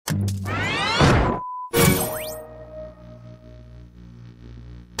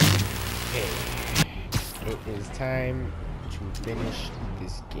it is time to finish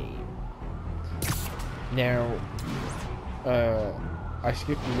this game. Now, I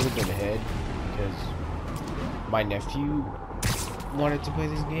skipped a little bit ahead because my nephew wanted to play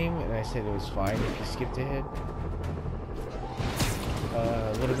this game, and I said it was fine if he skipped ahead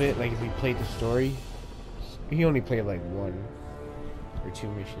a little bit. Like if he played the story, he only played like 1 or 2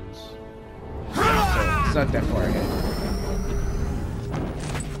 missions, so it's not that far ahead.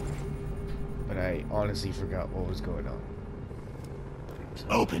 But I honestly forgot what was going on. So.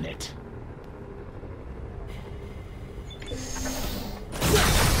 Open it.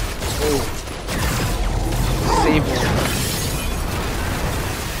 Oh, Sable.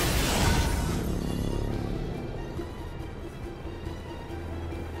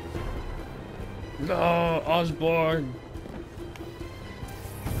 No, Osborne.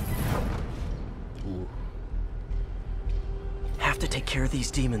 Ooh. Have to take care of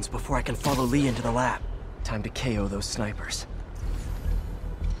these demons before I can follow Lee into the lab. Time to KO those snipers.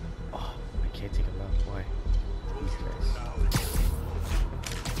 Oh, I can't take them out. Why? These guys.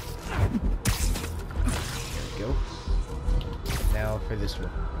 There we go. Now for this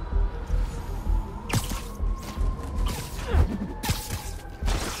one.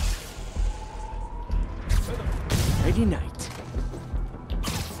 Ready night.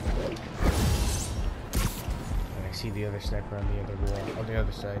 And I see the other sniper on the other wall, on the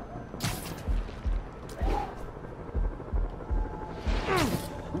other side.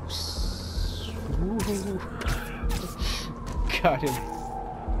 Oops. Ooh. Got him.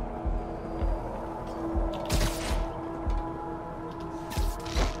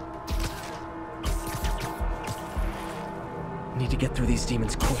 Need to get through these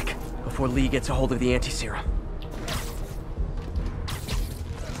demons quick before Lee gets a hold of the anti-serum.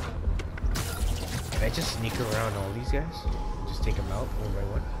 Can I just sneak around all these guys? And just take them out one by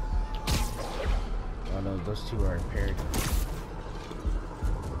one? Oh no, those two are impaired.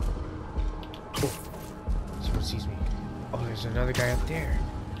 Oh, someone sees me. Oh, there's another guy up there.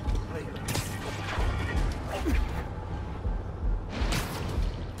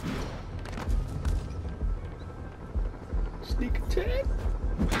 Sneak attack.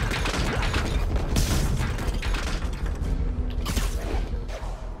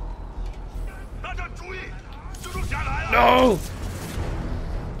 No!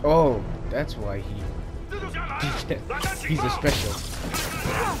 Oh, that's why he's a special.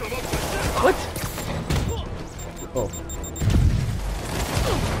 What? Oh.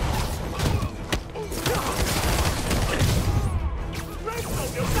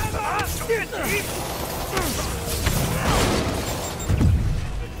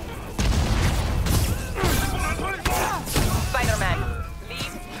 Spider-Man,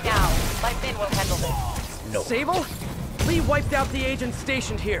 leave now. My men will handle this. No. Sable? Lee wiped out the agents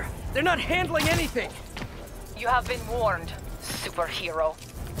stationed here. They're not handling anything. You have been warned, superhero.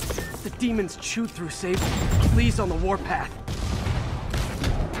 The demons chewed through Sable. Lee's on the warpath.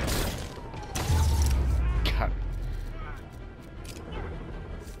 God.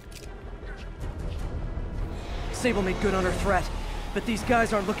 Sable made good on her threat, but these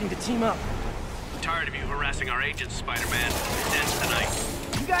guys aren't looking to team up. Tired of you harassing our agents, Spider-Man. It ends tonight.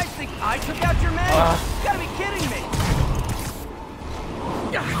 You guys think I took out your men? You gotta be kidding me!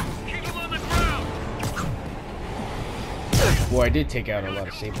 Keep him on the ground! Well, I did take out a lot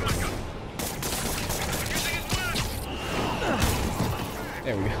of Sable.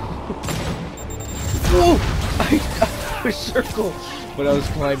 There we go. Whoa! I was circle, but I was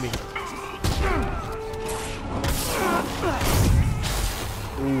climbing.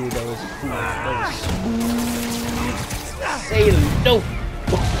 Ooh, that was cool. That was smooth. Sailing. No!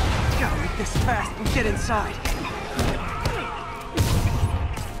 Gotta make this fast and get inside.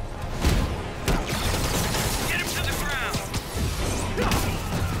 Get him to the ground!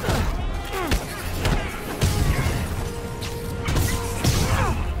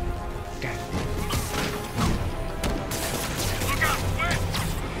 God. Look out, quick!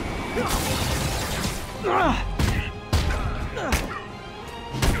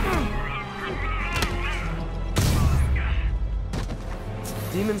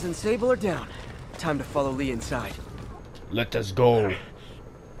 Demons and Sable are down. Time to follow Lee inside. Let us go.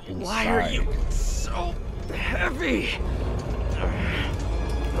 Why are you so heavy?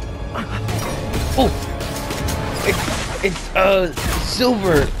 Oh! It's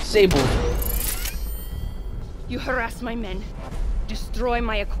Silver Sable. You harass my men, destroy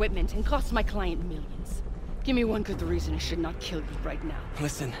my equipment, and cost my client millions. Give me one good reason I should not kill you right now.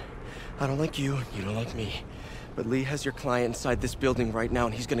 Listen, I don't like you, you don't like me. But Lee has your client inside this building right now,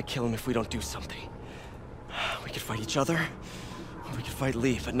 and he's gonna kill him if we don't do something. We could fight each other, or we could fight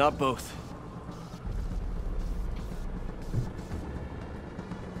Lee, but not both.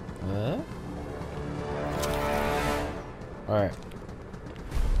 Huh? Alright.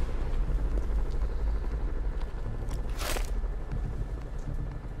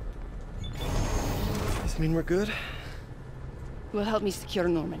 Does this mean we're good? You will help me secure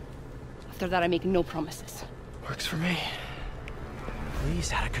Norman. After that, I make no promises. Works for me.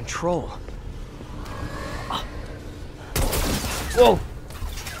 Lee's out of control. Whoa!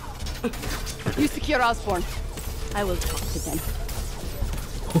 You secure Osborn. I will talk to them.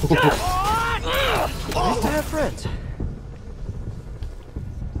 Nice to have friends.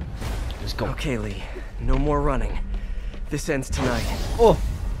 Let's go. Okay, Lee. No more running. This ends tonight. Oh!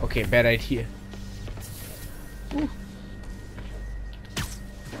 Okay, bad idea. Ooh.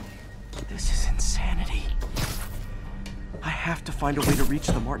 This is insanity. I have to find a way to reach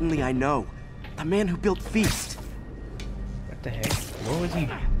the Martin Lee I know. The man who built Feast. What the heck? What was he?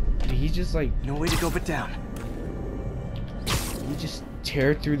 Did he just like... No way to go but down. He just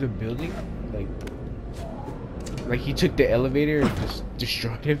tear through the building? Like he took the elevator and just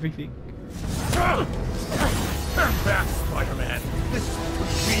destroyed everything? Turn back, Spider-Man. This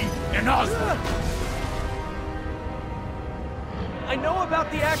is me and Osborn. I know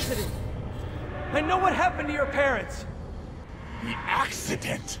about the accident. I know what happened to your parents. The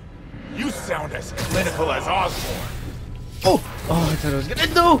accident? You sound as clinical as Osborn. Oh! Oh, I thought I was gonna...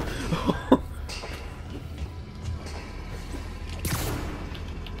 No!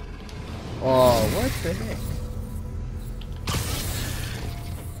 Oh, what the heck?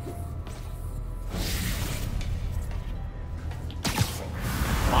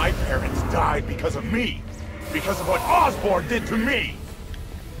 My parents died because of me. Because of what Osborn did to me.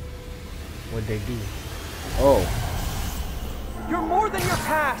 What'd they do? Oh. You're more than your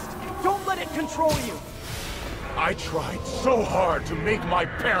past. Don't let it control you. I tried so hard to make my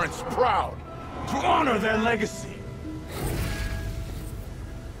parents proud. To honor their legacy.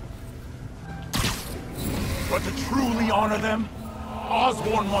 But to truly honor them,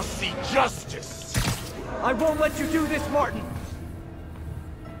 Osborn must see justice. I won't let you do this, Martin.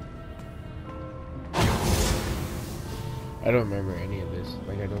 I don't remember any of this.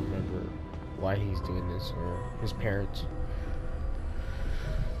 Like, I don't remember why he's doing this or his parents.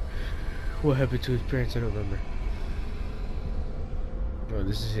 What happened to his parents? I don't remember. Oh,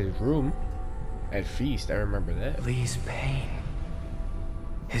 this is his room at Feast. I remember that. Lee's pain.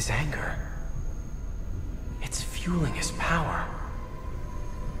 His anger. It's fueling his power.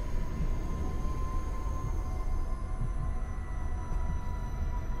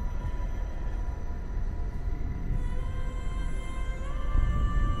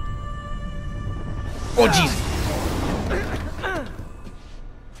 Oh, jeez.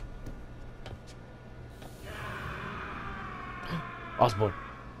 Osborn.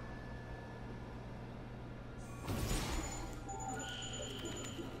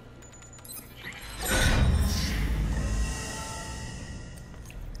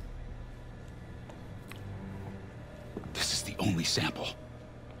 This is the only sample.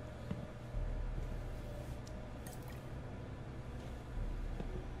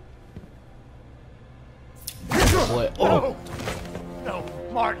 What? Oh! No,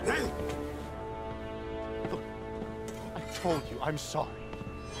 Martin. Look, I told you I'm sorry.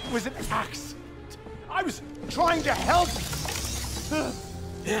 It was an accident. I was trying to help.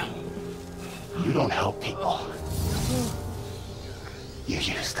 You don't help people. You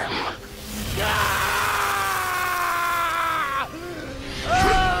use them.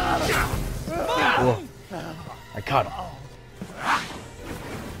 Whoa. I caught him.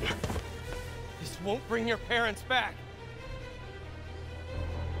 This won't bring your parents back.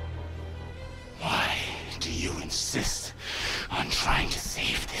 Why do you insist on trying to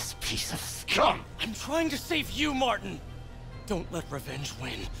save this piece of scum? I'm trying to save you, Martin. Don't let revenge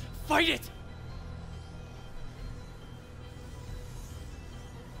win. Fight it!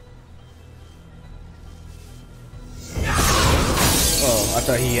 Oh, I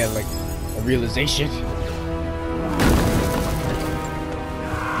thought he had like a realization.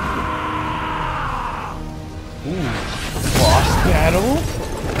 Ooh, boss battle.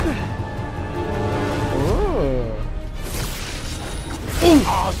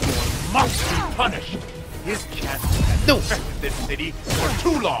 Osborn must be punished. His cats have infected this city for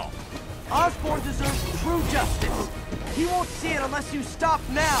too long. Osborn deserves true justice. He won't see it unless you stop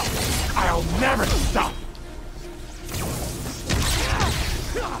now. I'll never stop.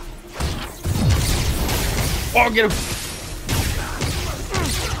 Oh, get him.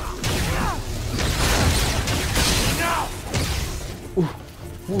 Now.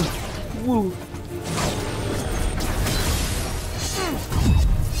 Woo.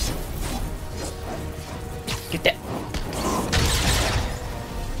 Get that.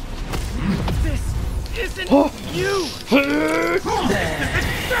 isn't Oh. you! Exactly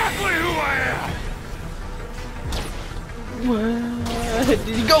who I am! Where did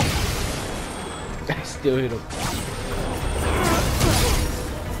he go? I still hit him.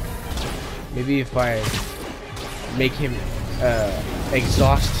 Maybe if I make him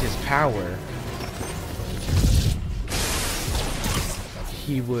exhaust his power,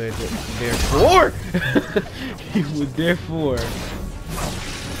 he would therefore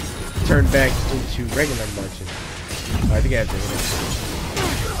turn back into regular merchant. Oh, I think I have to hit him.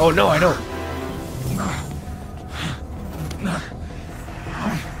 Oh no, I don't.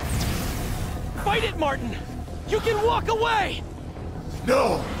 Fight it, Martin! You can walk away!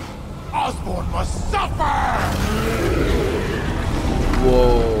 No! Osborn must suffer!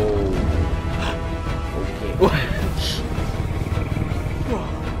 Whoa. Okay.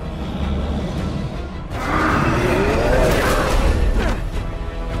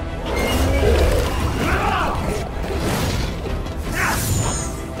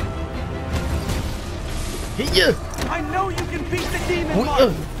 Hit ya! I know you can beat the demon, Whoa.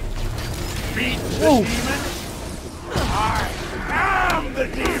 Martin! Beat the Whoa. demon? I am the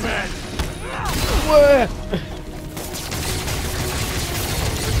demon! What?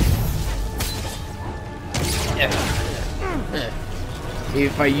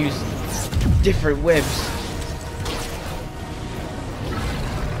 If I use different webs.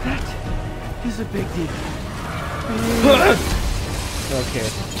 That is a big deal. Okay.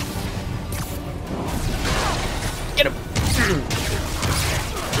 Get him!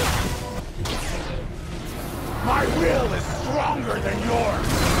 My will is stronger than yours!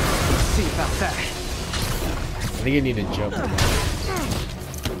 Let's see about that. I think I need to jump.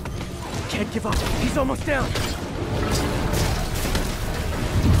 Can't give up. He's almost down.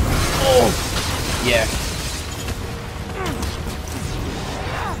 Oh! Yeah.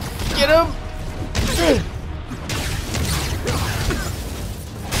 Get him!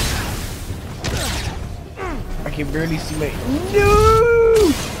 I can barely see my...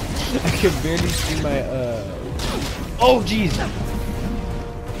 No! I can barely see my, Oh, jeez!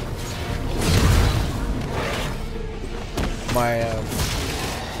 My,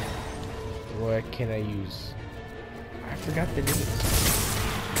 what can I use? I forgot the name.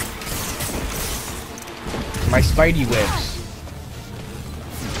 My Spidey webs.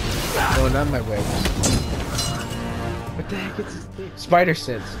 No, not my webs. What the heck is this thing? Spider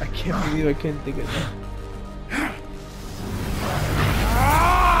sense. I can't believe I couldn't think of that. I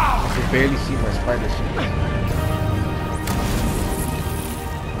can barely see my spider sense.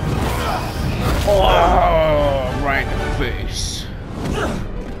 Oh, right in the face.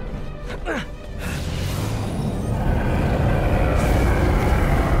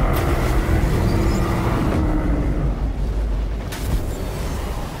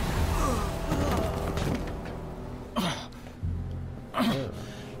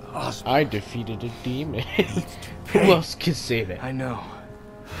 I defeated a demon. Who else can say that? I know.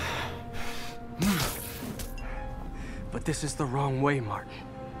 But this is the wrong way, Martin.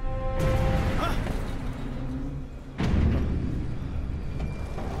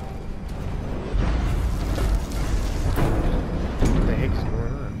 What the heck's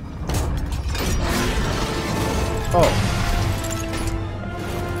going on? Oh.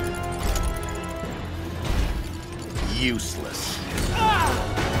 Useless.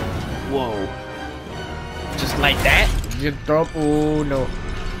 Whoa. Just like that? Just drop. Oh no.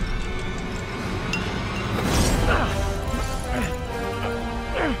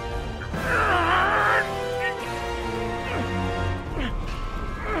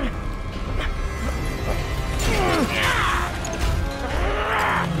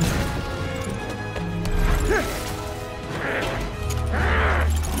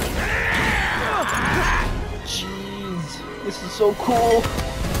 Jeez. This is so cool.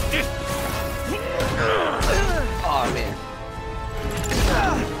 Oh man.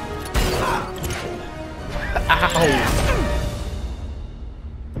 Ow.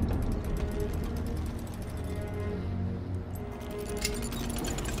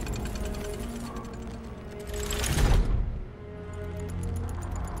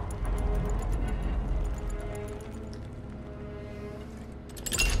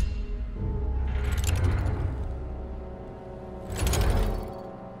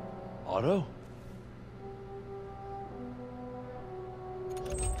 Otto?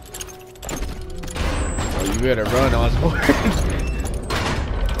 Oh, you better run, Osborn.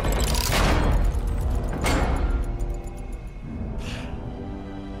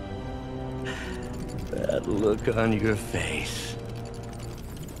 That look on your face.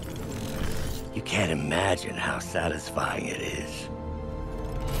 You can't imagine how satisfying it is.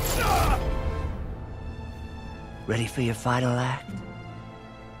 Ready for your final act?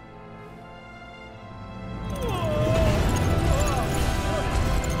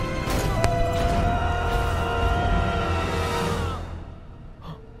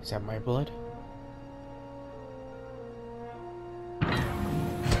 Is that my blood?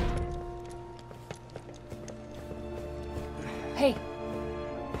 Hey,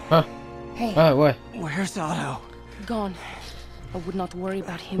 Huh? hey, What? Where's Otto? gone. I would not worry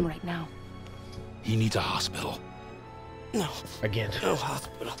about him right now. He needs a hospital. No, Again. no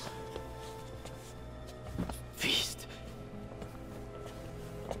hospital. Feast.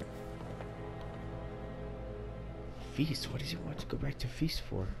 Feast? What does he want to go back to Feast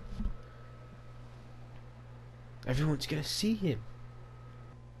for? Everyone's gonna see him.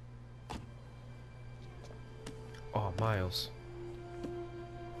 Oh, Miles.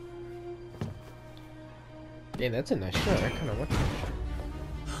 Damn, that's a nice shot. I kind of want that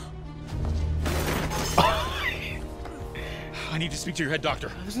I need to speak to your head doctor.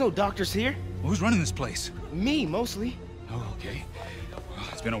 There's no doctors here. Who's running this place? Me, mostly. Oh, okay. Well,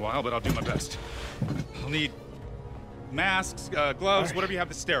 it's been a while, but I'll do my best. I'll need masks, gloves, whatever you have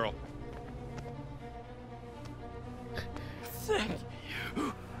that's sterile. Thank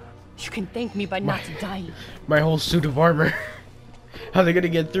you. You can thank me by not dying. My whole suit of armor. How are they gonna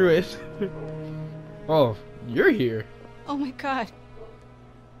get through it? Oh, you're here. Oh my god.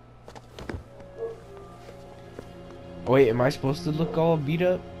 Wait, am I supposed to look all beat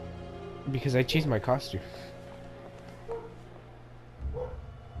up? Because I changed my costume.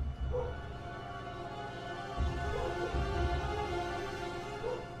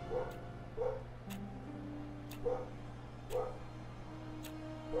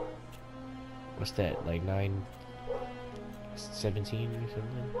 What's that, like 9/17 or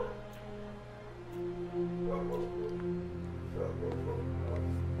something?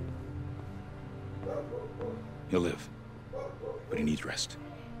 He'll live, but he needs rest.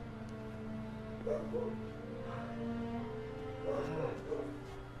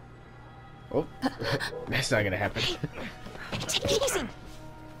 Oh, that's not gonna happen. Take it easy.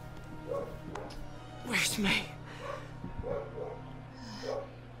 Where's May?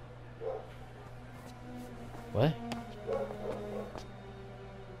 What?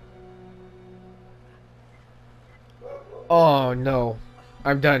 Oh no.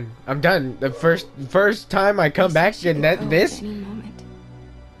 I'm done. I'm done. The first time I come back and this. Any moment.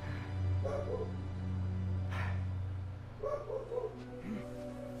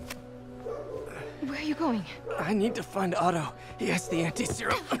 Where are you going? I need to find Otto. He has the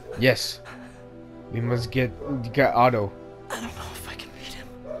anti-serum. Yes. We must get Otto. I don't know if I can read him.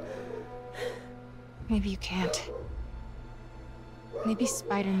 Maybe you can't. Maybe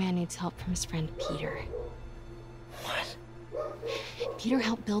Spider-Man needs help from his friend Peter. What? Peter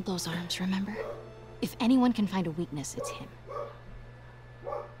helped build those arms, remember? If anyone can find a weakness, it's him.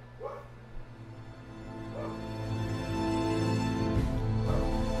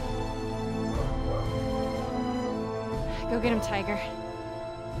 Go get him, Tiger.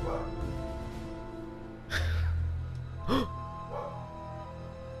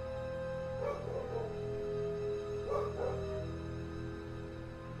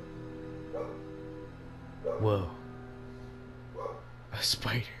 Whoa. A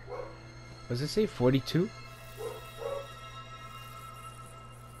spider. Does it say 42?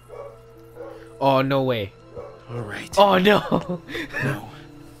 Oh, no way. All right. Oh, no. No.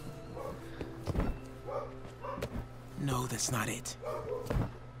 No, that's not it.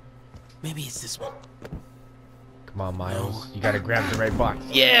 Maybe it's this one. Come on, Miles. You gotta grab the right box.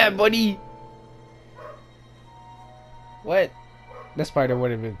 Yeah, buddy. What? That spider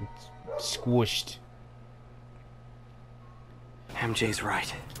would have been squished. MJ's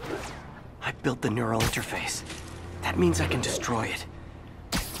right. I built the neural interface. That means I can destroy it.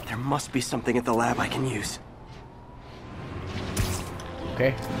 There must be something at the lab I can use.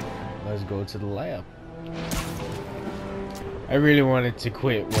 Okay, let's go to the lab. I really wanted to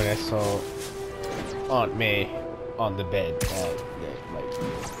quit when I saw Aunt May on the bed.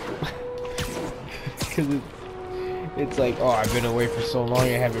 Because it's like, oh, I've been away for so long,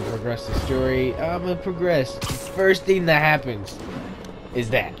 I haven't progressed the story. I'm gonna progress. First thing that happens is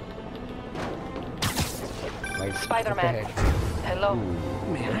that. Like, Spider-Man. what the heck? Hello.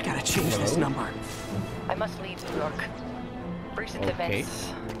 Man, I gotta change this number. I must leave New York. Recent Okay.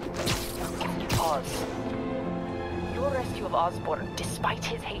 events. Oz. Your rescue of Osborn, despite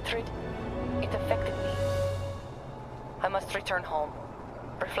his hatred, it affected me. I must return home.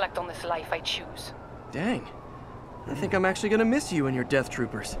 Reflect on this life I choose. Dang. I think I'm actually gonna miss you and your death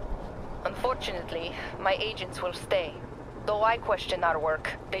troopers. Unfortunately, my agents will stay. Though I question our work,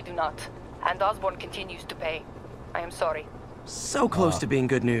 they do not. And Osborn continues to pay. I am sorry. So close to being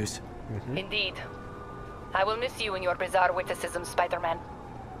good news. Indeed. I will miss you and your bizarre witticism, Spider-Man.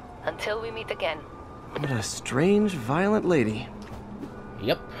 Until we meet again. What a strange, violent lady.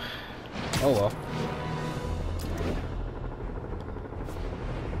 Yep. Oh well.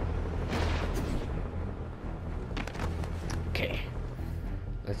 Okay.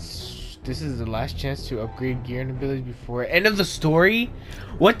 This is the last chance to upgrade gear and abilities before end of the story?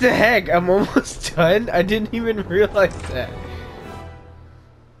 What the heck? I'm almost done? I didn't even realize that.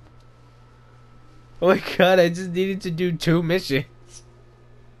 Oh my god, I just needed to do 2 missions.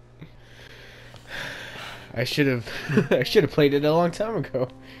 I should have played it a long time ago.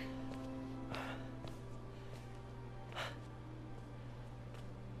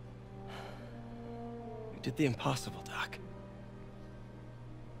 You did the impossible, Doc.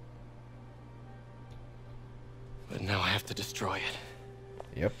 But now I have to destroy it.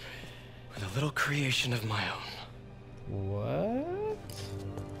 Yep. With a little creation of my own. What?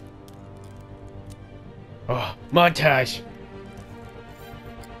 Oh, montage!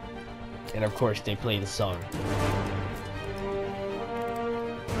 And of course they play the song.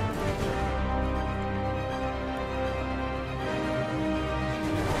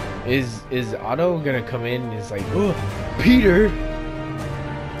 Is Otto gonna come in and is like, oh, Peter!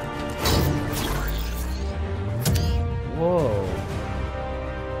 Whoa.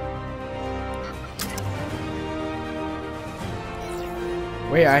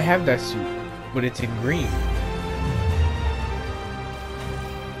 Wait, I have that suit, but it's in green.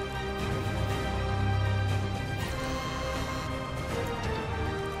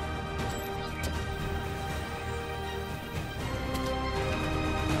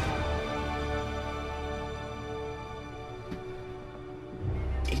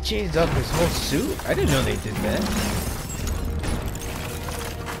 He changed up his whole suit? I didn't know they did that.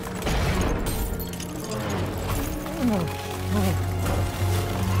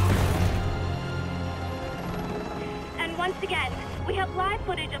 And once again, we have live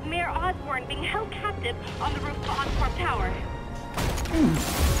footage of Mayor Osborn being held captive on the roof of Oscorp Tower.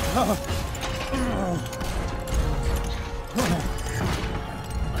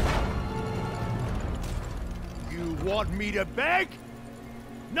 You want me to beg?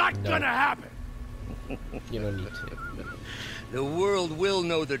 Not gonna happen! You don't need to. The world will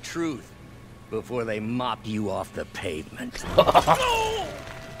know the truth before they mop you off the pavement.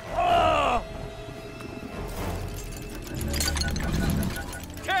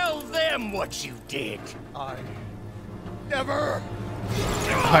 Tell them what you did. I never.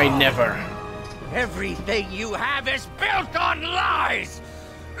 Everything you have is built on lies!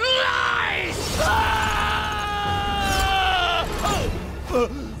 Lies!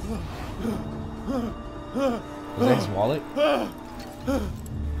 Was that his wallet?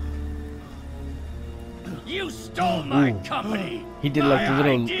 You stole my Ooh. company! He did like a my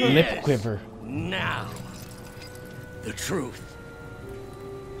little ideas. lip quiver. Now, the truth.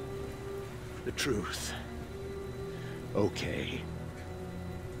 The truth. Okay.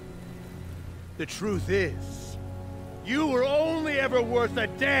 The truth is, you were only ever worth a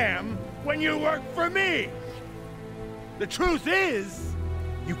damn when you worked for me! The truth is,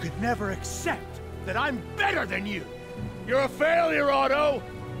 you could never accept that I'm better than you! You're a failure, Otto!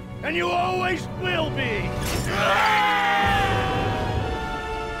 And you always will be!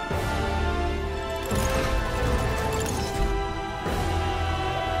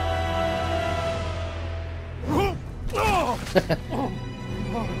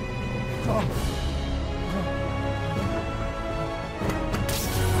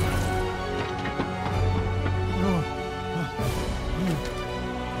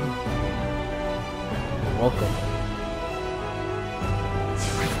 Welcome.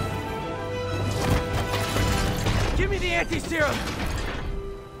 Give me the anti-serum!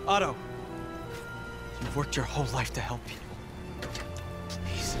 Otto, you've worked your whole life to help people.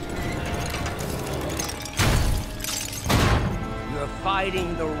 Please. You're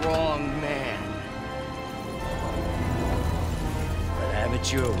fighting the wrong man. But have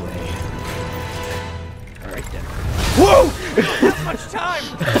it your way. Alright then. Whoa! Not much time!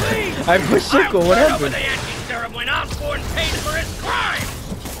 Please! I pushed circle, what Over happened? the anti-serum when Osborn paid for his crime!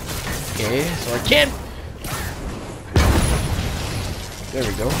 Okay, so I can't. There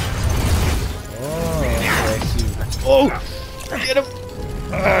we go. Oh, I see. Oh! Get him!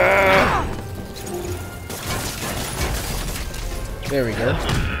 There we go.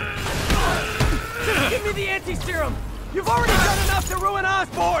 Give me the anti-serum! You've already done enough to ruin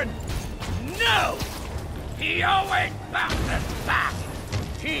Osborn! No! He always bounces back!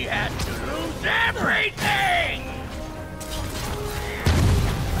 He had to lose everything!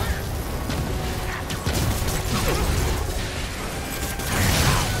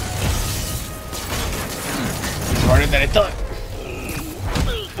 It's harder than I thought.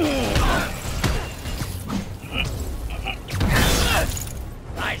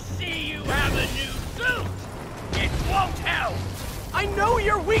 I see you have a new suit. It won't help. I know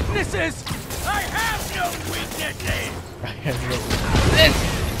your weaknesses! I have no weaknesses. I have no weaknesses.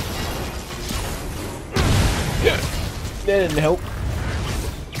 That didn't help.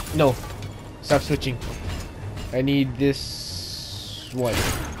 No. Stop switching. I need this one.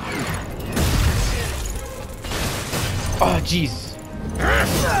 Oh, jeez.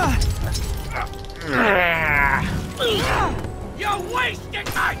 You're wasting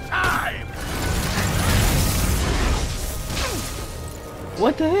my time.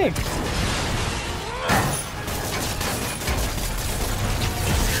 What the heck?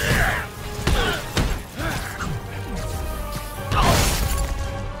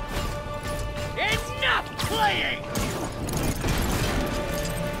 Enough playing.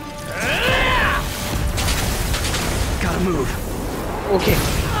 Gotta move. Okay.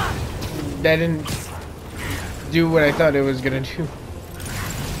 That didn't do what I thought it was gonna do.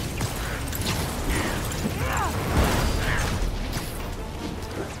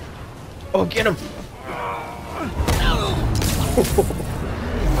 Oh, get him!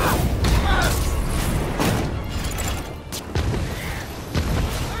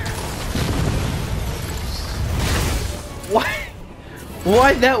 Why?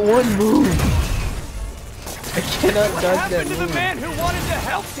 Why that one move? I cannot What dodge happened that to move. the man who wanted to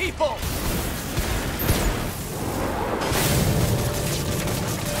help people?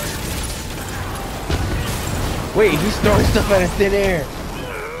 Wait, he's throwing stuff out of thin air.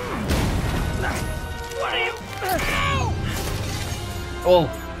 What are you? Oh.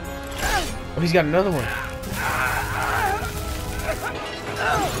 Oh, he's got another one.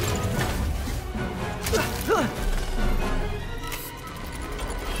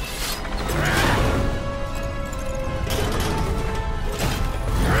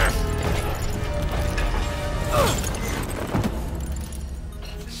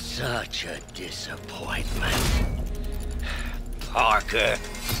 Such a disappointment. Parker.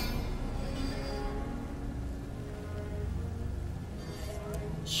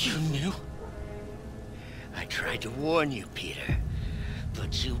 You knew? I tried to warn you, Peter,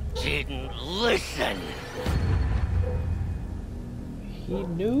 but you didn't listen. He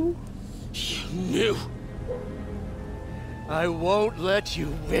knew? You knew. I won't let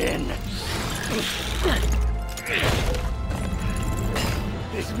you win.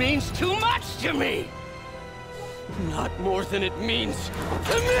 This means too much to me. Not more than it means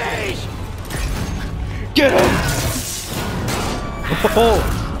to me. Get him! Oh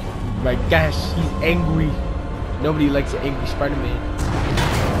my gosh, he's angry. Nobody likes an angry Spider-Man.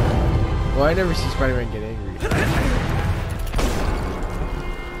 Well, I never see Spider-Man get angry.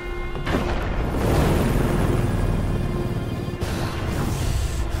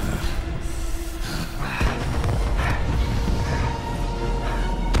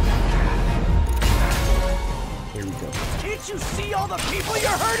 Here we go. Can't you see all the people you're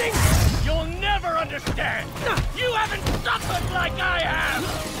hurting? You'll never understand. You haven't suffered like I have.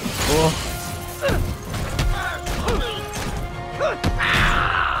 Oh.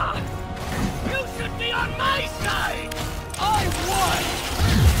 You should be on my side. I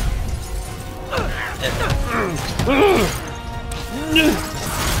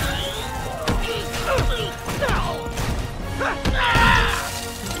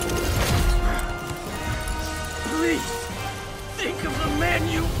Please, think of the man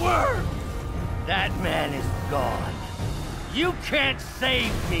you were. That man is gone. You can't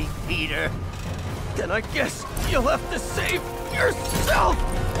save me, Peter. Then I guess you'll have to save yourself.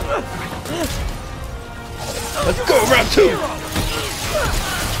 Let's go, round two.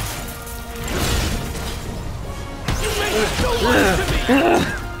 You made so much to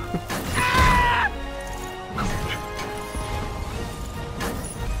me.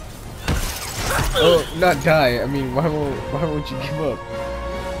 Oh, not die. I mean, why won't you give up?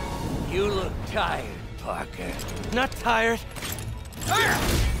 You look tired, Parker. Not tired.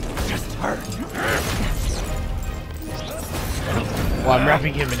 Just hurt. Well, I'm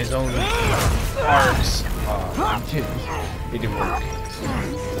wrapping him in his own arms. It didn't work.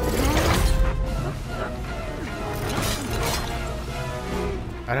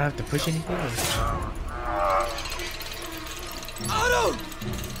 I don't have to push anything? Otto!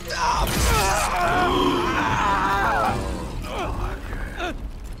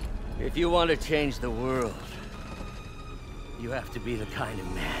 If you want to change the world, you have to be the kind of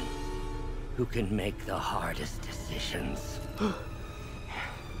man who can make the hardest decisions.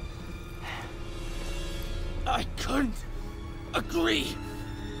 I couldn't agree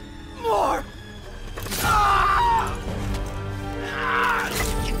more. Ah! Ah!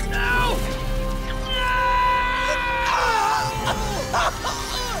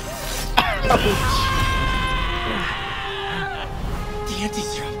 No! The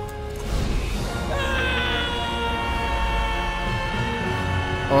anti-serum.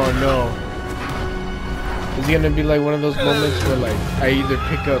 Oh no. Is it gonna be like one of those moments where like I either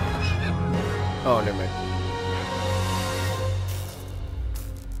pick up... Oh, never mind.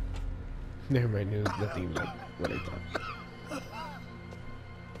 Never mind, it was nothing like what I thought.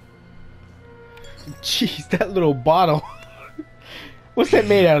 Jeez, that little bottle. What's that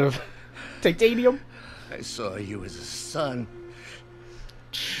made out of? Titanium? I saw you as a son.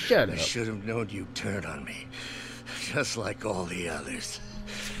 Shut I up. should have known you'd turn on me. Just like all the others.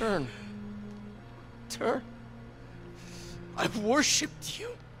 Turn. Turn. I've worshipped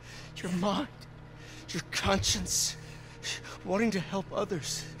you. Your mind. Your conscience. Wanting to help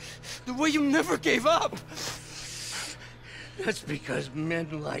others. The way you never gave up. That's because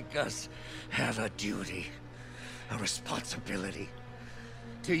men like us have a duty. A responsibility.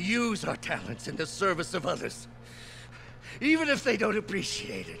 To use our talents in the service of others. Even if they don't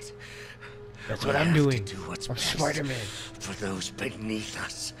appreciate it. That's what I'm doing. Do what's I'm best Spider-Man. for those beneath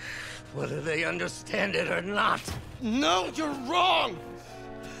us, whether they understand it or not. No, you're wrong.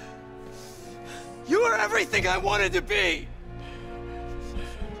 You are everything I wanted to be.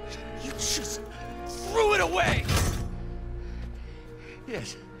 You just threw it away.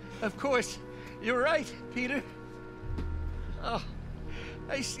 Yes, of course. You're right, Peter. Oh,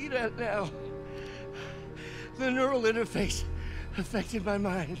 I see that now. The neural interface affected my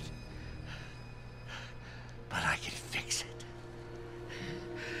mind. But I can fix it.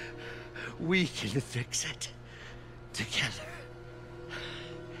 We can fix it. Together.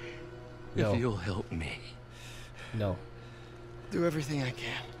 No. If you'll help me. No. Do everything I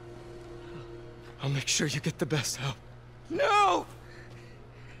can. I'll make sure you get the best help. No!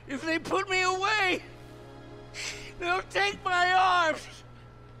 If they put me away, they'll take my arms.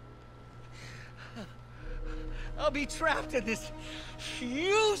 I'll be trapped in this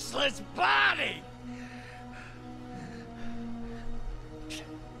useless body.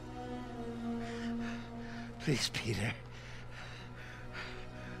 Please, Peter.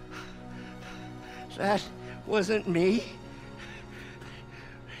 That wasn't me.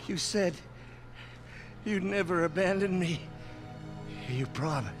 You said you'd never abandon me. You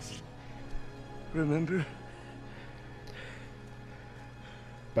promised. Remember?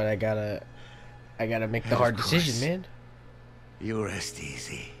 But I gotta make the hard decision, man. You rest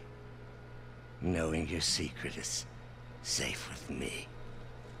easy. Knowing your secret is safe with me.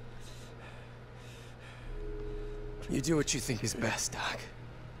 You do what you think is best, Doc.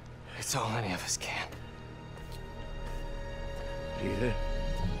 It's all any of us can. Peter?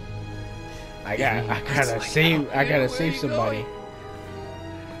 I gotta save somebody.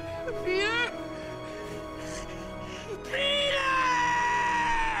 Peter? Peter!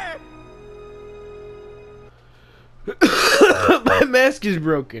 My mask is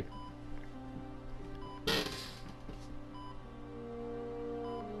broken.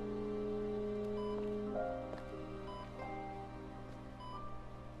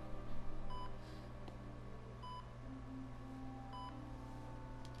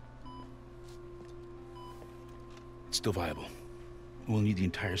 It's still viable. We'll need the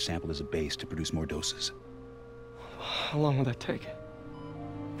entire sample as a base to produce more doses. How long will that take?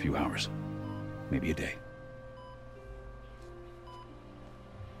 A few hours. Maybe a day.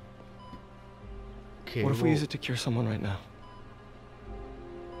 Okay, What if we use it to cure someone right now?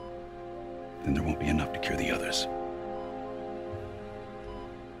 Then there won't be enough to cure the others.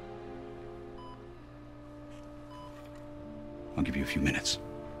 I'll give you a few minutes.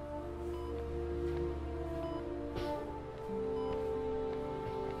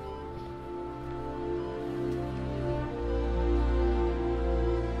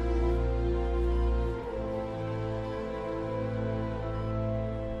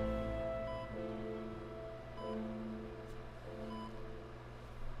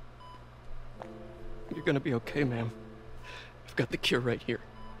 You're gonna be okay, ma'am. I've got the cure right here.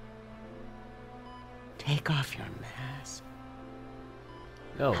 Take off your mask.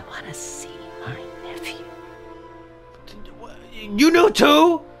 No. I want to see my nephew. You knew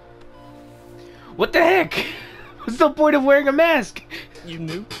too? What the heck? What's the point of wearing a mask? You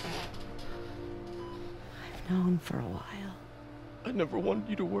knew? I've known for a while. I never wanted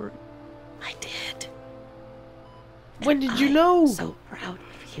you to worry. I did. When did you know? I'm so proud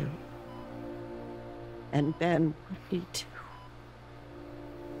of you. And Ben wanted me to.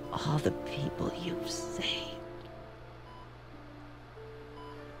 All the people you've saved.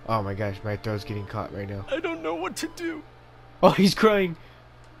 Oh my gosh, my throat's getting caught right now. I don't know what to do. Oh, he's crying.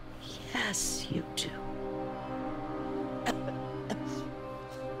 Yes, you do.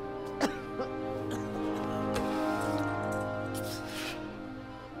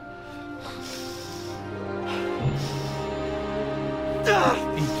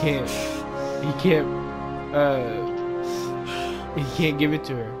 He can't give it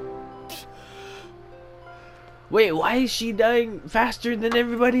to her. Wait, why is she dying faster than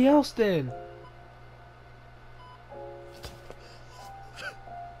everybody else then?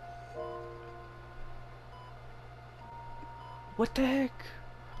 What the heck?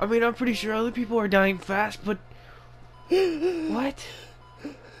 I mean, I'm pretty sure other people are dying fast, but what?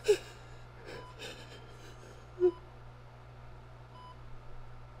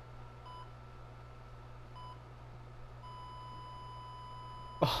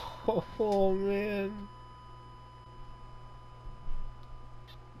 Oh man.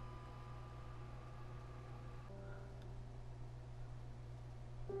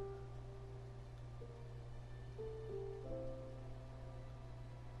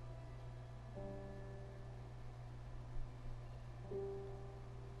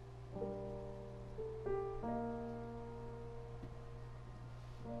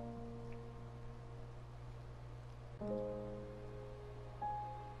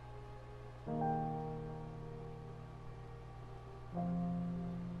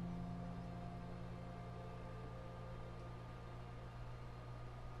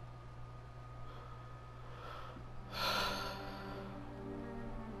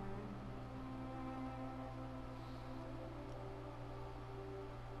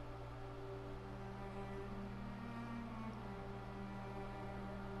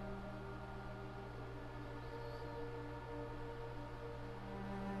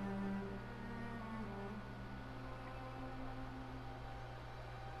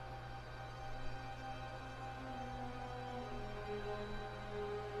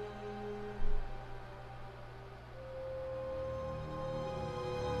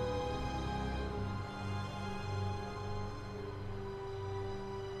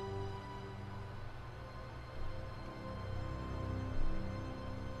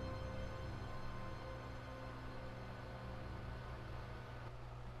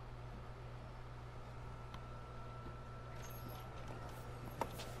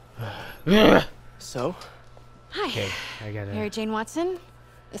 So? Hi. Okay, I gotta. Mary Jane Watson,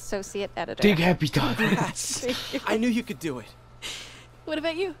 associate editor. Big happy donuts. I knew you could do it. What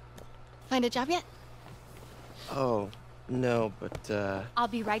about you? Find a job yet? Oh, no, but I'll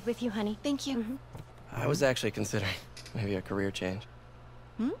be right with you, honey. Thank you. I was actually considering maybe a career change.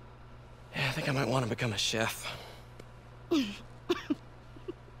 Hmm? Yeah, I think I might want to become a chef. I'm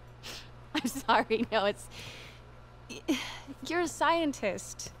sorry. No, it's... You're a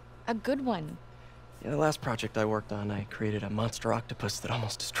scientist. A good one. Yeah, the last project I worked on, I created a monster octopus that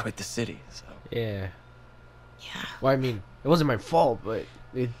almost destroyed the city, so... Yeah. Yeah. Well, I mean, it wasn't my fault, but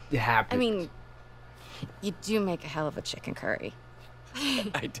it happened. I mean, you do make a hell of a chicken curry.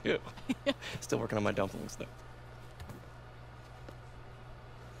 I do. Still working on my dumplings, though.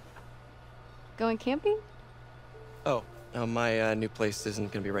 Going camping? Oh, my new place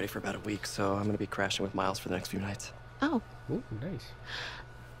isn't gonna be ready for about a week, so I'm gonna be crashing with Miles for the next few nights. Oh. Ooh, nice.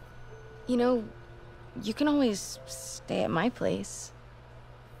 You know, you can always stay at my place.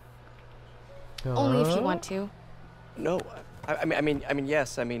 Only if you want to. No, I mean,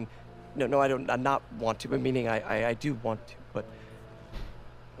 yes. I mean, no, I don't. I not want to. But meaning, I do want to, but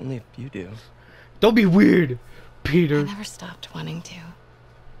only if you do. Don't be weird, Peter. I never stopped wanting to.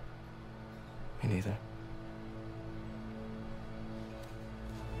 Me neither.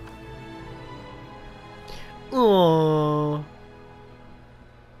 Aww.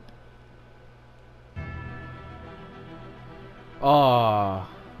 Aww.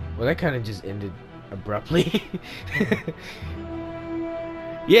 Well, that kind of just ended abruptly.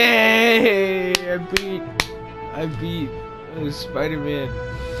 Yay! I beat Spider-Man.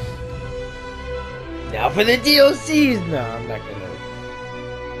 Now for the DLCs. No, I'm not gonna.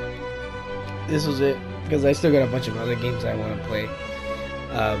 This was it, because I still got a bunch of other games I want to play.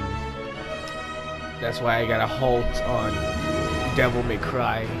 That's why I got a halt on Devil May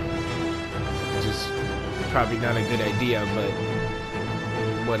Cry, which is probably not a good idea, but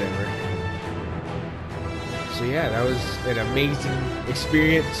whatever. So yeah, that was an amazing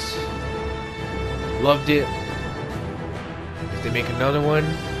experience. Loved it. If they make another one,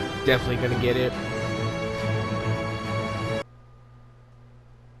 definitely gonna get it.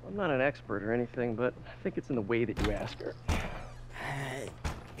 I'm not an expert or anything, but I think it's in the way that you ask her.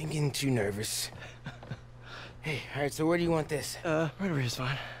 I'm getting too nervous. Hey, alright, so where do you want this? Right over here is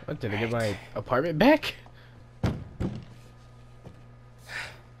fine. What, did I get my apartment back?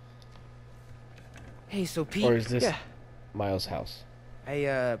 Hey, so Pete... Or is this Yeah. Miles' house?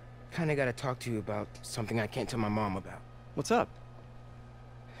 I, kinda gotta talk to you about something I can't tell my mom about. What's up?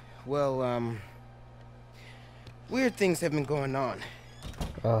 Well, weird things have been going on.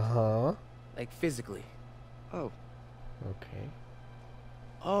 Uh-huh. Like, physically. Oh. Okay.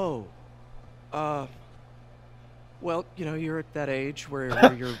 Oh. Well, you know, you're at that age where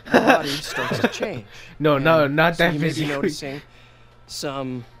your body starts to change. No, And not so that you may be physically. noticing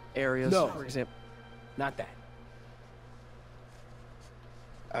some areas, No. for example. Not that.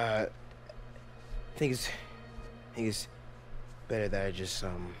 I think it's better that I just,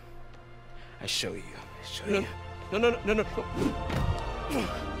 I show you. No.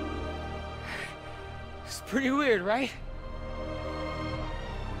 It's pretty weird, right?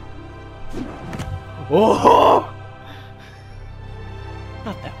 Oh!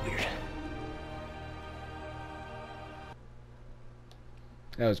 Not that weird.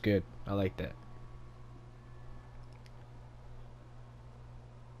 That was good. I like that.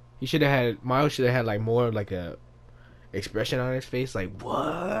 He should have had, Miles should have had like more like a expression on his face, like,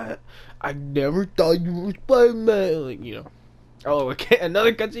 what? I never thought you were Spider-Man, like, you know. Oh, okay,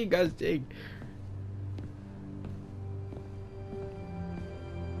 another cutscene, guys, dang.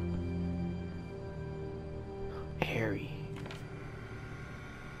 Harry.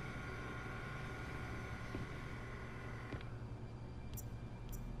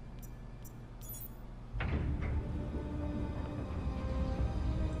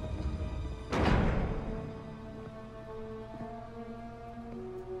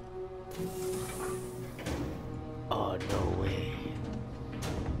 Oh, no way.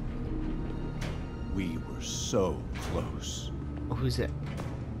 We were so close. Who's that?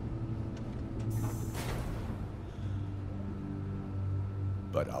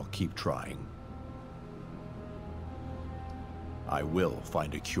 But I'll keep trying. I will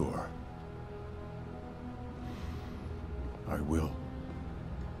find a cure. I will.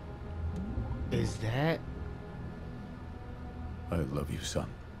 Is that? I love you, son.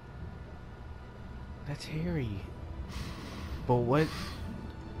 That's Harry. But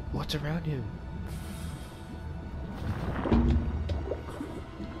what's around him?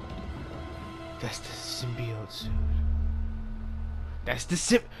 That's the symbiote suit. That's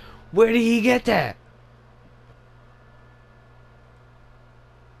the Where did he get that?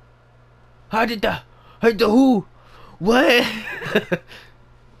 How did the who? What?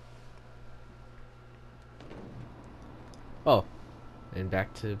 Oh, and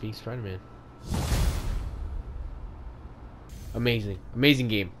back to being Spider-Man. Amazing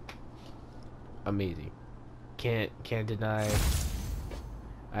game. Amazing. Can't deny.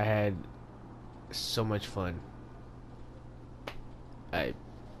 I had so much fun. I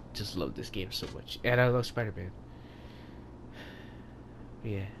just love this game so much, and I love Spider-Man.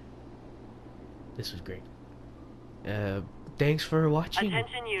 Yeah, this was great. Thanks for watching.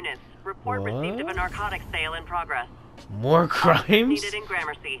 Attention units. Report received of a narcotics sale in progress. More crimes? Needed in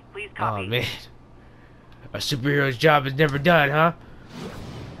Gramercy. Please copy. Oh man, a superhero's job is never done, huh?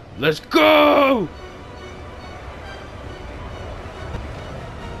 Let's go!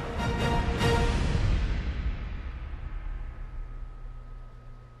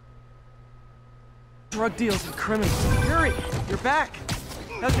 Drug deals and criminals. Yuri, you're back.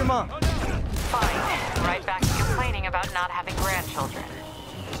 How's your mom? Fine. Right back to complaining about not having grandchildren.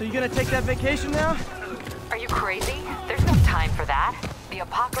 So you gonna take that vacation now? Are you crazy? There's no time for that. The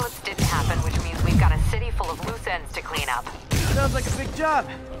apocalypse didn't happen, which means we've got a city full of loose ends to clean up. Sounds like a big job.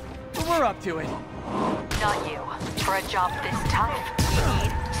 But we're up to it. Not you. For a job this tough, we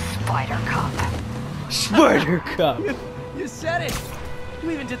need Spider Cop. Spider Cop. You said it.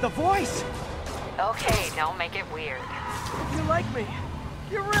 You even did the voice. Okay, don't make it weird. You like me.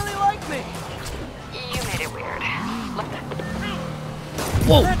 You really like me. You made it weird. Look.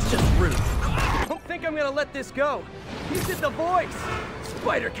 Whoa. That's just rude. Don't think I'm gonna let this go. You did the voice.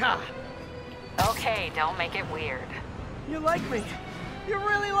 Spider Cop. Okay, don't make it weird. You like me. You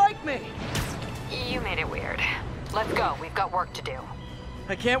really like me. You made it weird. Let's go. We've got work to do.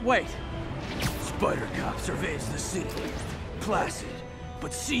 I can't wait. Spider Cop surveys the city. Placid,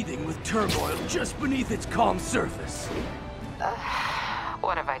 but seething with turmoil just beneath its calm surface.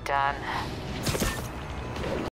 What have I done?